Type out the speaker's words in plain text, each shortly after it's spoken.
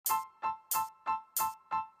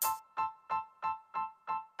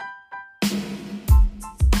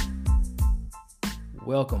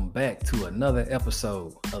welcome back to another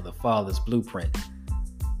episode of the Father's Blueprint.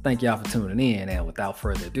 Thank y'all for tuning in, and without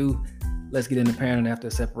further ado, let's get into parenting after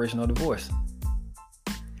a separation or divorce.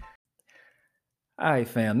 All right,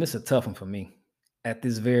 fam, this is a tough one for me. At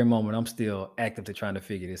this very moment, I'm still actively trying to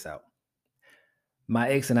figure this out. My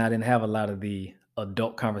ex and I didn't have a lot of the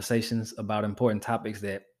adult conversations about important topics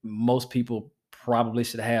that most people probably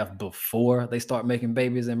should have before they start making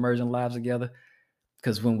babies and merging lives together.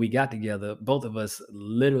 Because when we got together, both of us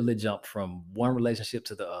literally jumped from one relationship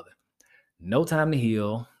to the other. No time to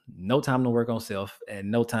heal, no time to work on self, and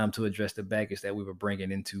no time to address the baggage that we were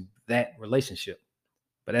bringing into that relationship.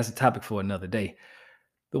 But that's a topic for another day.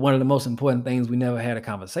 But one of the most important things we never had a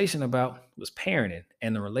conversation about was parenting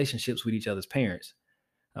and the relationships with each other's parents.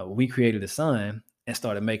 We created a son and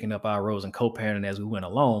started making up our roles and co-parenting as we went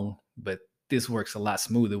along, but this works a lot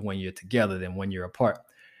smoother when you're together than when you're apart.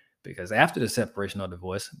 Because after the separation or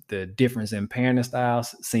divorce, the difference in parenting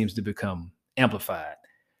styles seems to become amplified.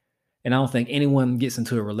 And I don't think anyone gets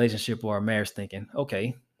into a relationship or a marriage thinking,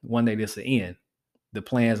 okay, one day this will end. The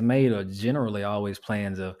plans made are generally always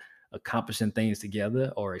plans of accomplishing things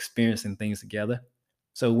together or experiencing things together.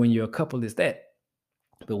 So when you're a couple, it's that.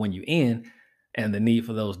 But when you end, and the need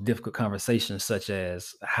for those difficult conversations, such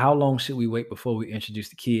as how long should we wait before we introduce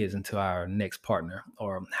the kids into our next partner?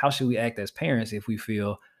 Or how should we act as parents if we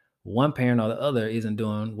feel one parent or the other isn't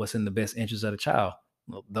doing what's in the best interest of the child?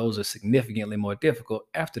 Well, those are significantly more difficult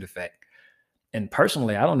after the fact. And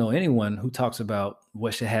personally, I don't know anyone who talks about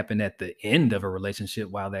what should happen at the end of a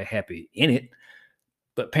relationship while they're happy in it.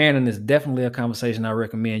 But parenting is definitely a conversation I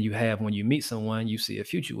recommend you have when you meet someone you see a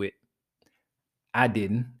future with. I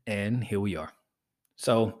didn't, and here we are.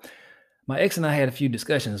 So, my ex and I had a few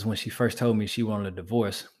discussions when she first told me she wanted a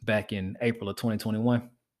divorce back in April of 2021.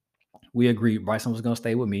 We agreed Bryson was going to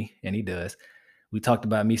stay with me, and he does. We talked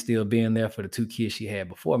about me still being there for the two kids she had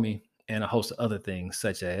before me and a host of other things,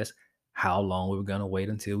 such as how long we were going to wait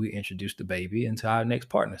until we introduced the baby into our next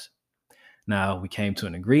partners. Now, we came to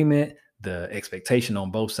an agreement. The expectation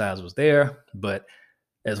on both sides was there, but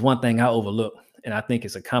there's one thing I overlook, and I think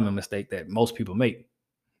it's a common mistake that most people make.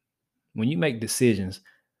 When you make decisions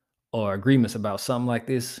or agreements about something like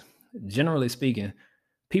this, generally speaking,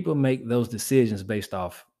 people make those decisions based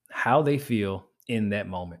off how they feel in that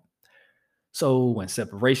moment. So when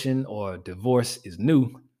separation or divorce is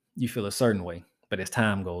new, you feel a certain way. But as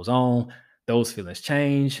time goes on, those feelings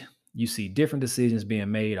change. You see different decisions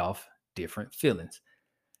being made off different feelings.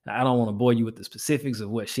 Now, I don't want to bore you with the specifics of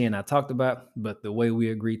what she and I talked about, but the way we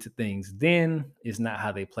agreed to things then is not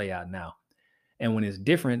how they play out now. And when it's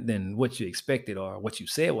different than what you expected or what you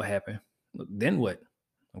said would happen, then what?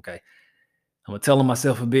 Okay. I'm going to tell on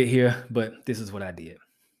myself a bit here, but this is what I did.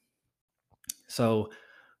 So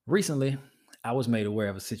recently, I was made aware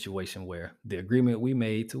of a situation where the agreement we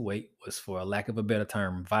made to wait was, for a lack of a better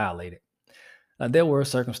term, violated. There were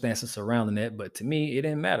circumstances surrounding that, but to me, it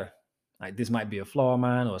didn't matter. Like, this might be a flaw of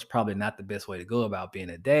mine, or it's probably not the best way to go about being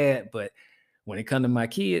a dad. But when it comes to my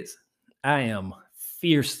kids, I am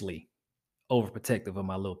fiercely overprotective of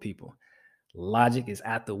my little people. Logic is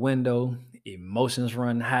out the window. Emotions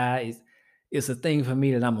run high. It's a thing for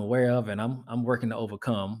me that I'm aware of and I'm working to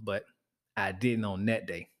overcome, but I didn't on that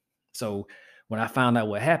day. So when I found out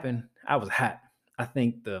what happened, I was hot. I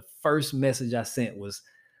think the first message I sent was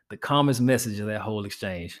the calmest message of that whole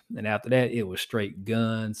exchange. And after that, it was straight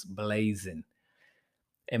guns blazing.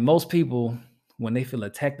 And most people, when they feel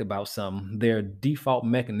attacked about something, their default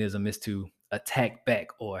mechanism is to attack back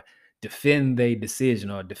or defend their decision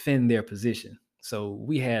or defend their position. So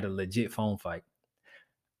we had a legit phone fight.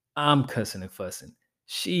 I'm cussing and fussing.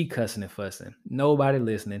 She cussing and fussing. Nobody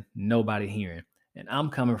listening, nobody hearing. And I'm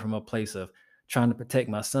coming from a place of trying to protect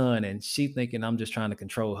my son, and she thinking I'm just trying to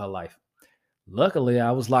control her life. Luckily,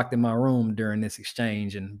 I was locked in my room during this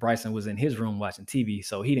exchange, and Bryson was in his room watching TV,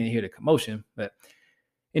 so he didn't hear the commotion. But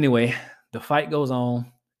anyway, the fight goes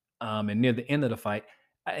on. And near the end of the fight,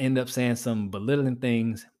 I end up saying some belittling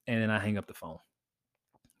things, and then I hang up the phone.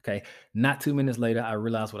 Okay. Not 2 minutes later, I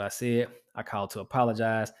realized what I said. I called to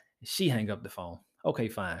apologize. She hung up the phone. Okay,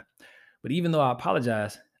 fine. But even though I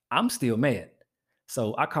apologized, I'm still mad.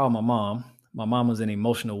 So I called my mom. My mom was an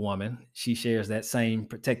emotional woman. She shares that same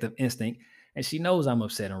protective instinct, and she knows I'm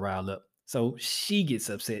upset and riled up. So she gets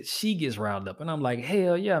upset. She gets riled up. And I'm like,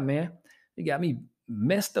 hell yeah, man. You got me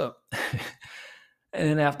messed up. And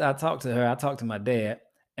then after I talked to her, I talked to my dad,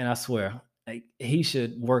 and I swear, like, he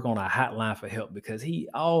should work on a hotline for help because he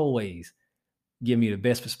always give me the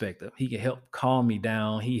best perspective. He can help calm me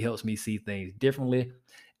down. He helps me see things differently,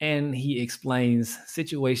 and he explains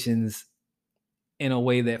situations in a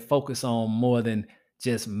way that focus on more than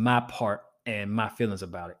just my part and my feelings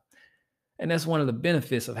about it. And that's one of the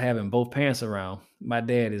benefits of having both parents around. My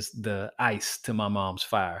dad is the ice to my mom's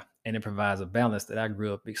fire, and it provides a balance that I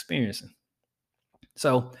grew up experiencing.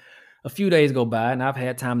 So a few days go by, and I've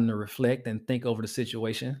had time to reflect and think over the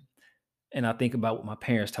situation. And I think about what my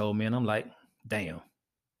parents told me, and I'm like, damn,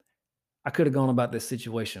 I could have gone about this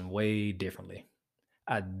situation way differently.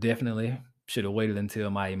 I definitely should have waited until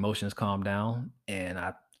my emotions calmed down. And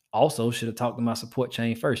I also should have talked to my support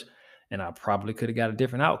chain first. And I probably could have got a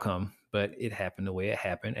different outcome, but it happened the way it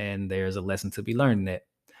happened. And there's a lesson to be learned in that.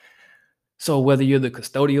 So whether you're the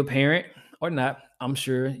custodial parent or not, I'm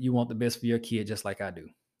sure you want the best for your kid just like I do.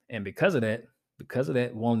 And because of that,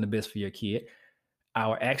 wanting the best for your kid,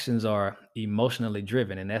 our actions are emotionally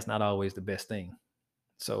driven, and that's not always the best thing.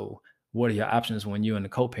 So, what are your options when you and the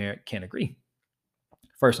co parent can't agree?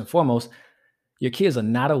 First and foremost, your kids are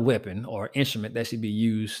not a weapon or instrument that should be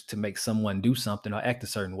used to make someone do something or act a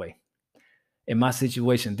certain way. In my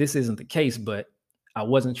situation, this isn't the case, but I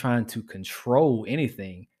wasn't trying to control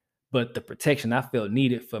anything. But the protection I felt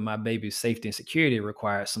needed for my baby's safety and security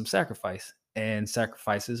required some sacrifice, and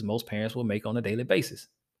sacrifices most parents will make on a daily basis.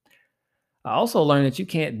 I also learned that you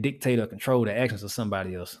can't dictate or control the actions of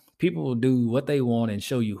somebody else. People will do what they want and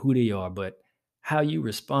show you who they are, but how you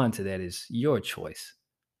respond to that is your choice.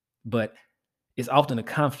 But it's often a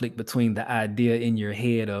conflict between the idea in your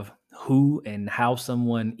head of who and how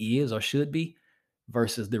someone is or should be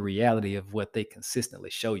versus the reality of what they consistently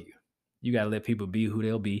show you. You got to let people be who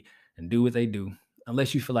they'll be and do what they do,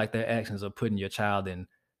 unless you feel like their actions are putting your child in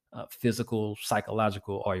physical,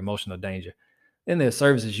 psychological, or emotional danger. Then there's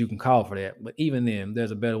services you can call for that. But even then,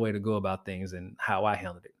 there's a better way to go about things and how I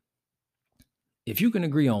handled it. If you can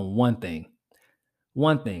agree on one thing,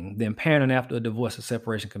 then parenting after a divorce or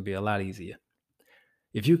separation can be a lot easier.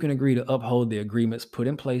 If you can agree to uphold the agreements put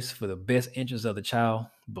in place for the best interests of the child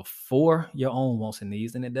before your own wants and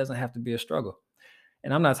needs, then it doesn't have to be a struggle.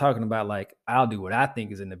 And I'm not talking about like, I'll do what I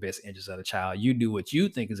think is in the best interest of the child. You do what you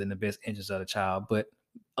think is in the best interest of the child, but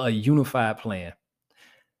a unified plan.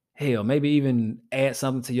 Hell, maybe even add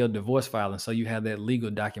something to your divorce filing so you have that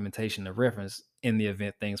legal documentation to reference in the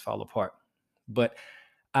event things fall apart. But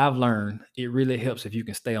I've learned it really helps if you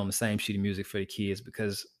can stay on the same sheet of music for the kids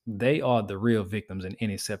because they are the real victims in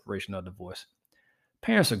any separation or divorce.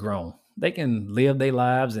 Parents are grown. They can live their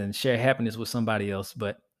lives and share happiness with somebody else,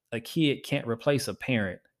 but a kid can't replace a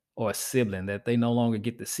parent or a sibling that they no longer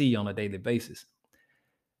get to see on a daily basis.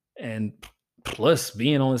 And plus,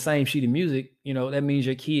 being on the same sheet of music, that means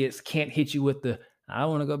your kids can't hit you with the, I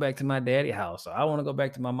want to go back to my daddy house or I want to go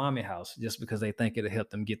back to my mommy house just because they think it'll help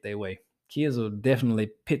them get their way. Kids will definitely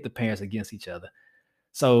pit the parents against each other.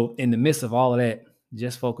 So, in the midst of all of that,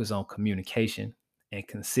 just focus on communication and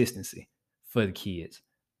consistency for the kids.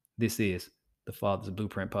 This is the Father's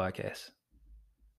Blueprint Podcast.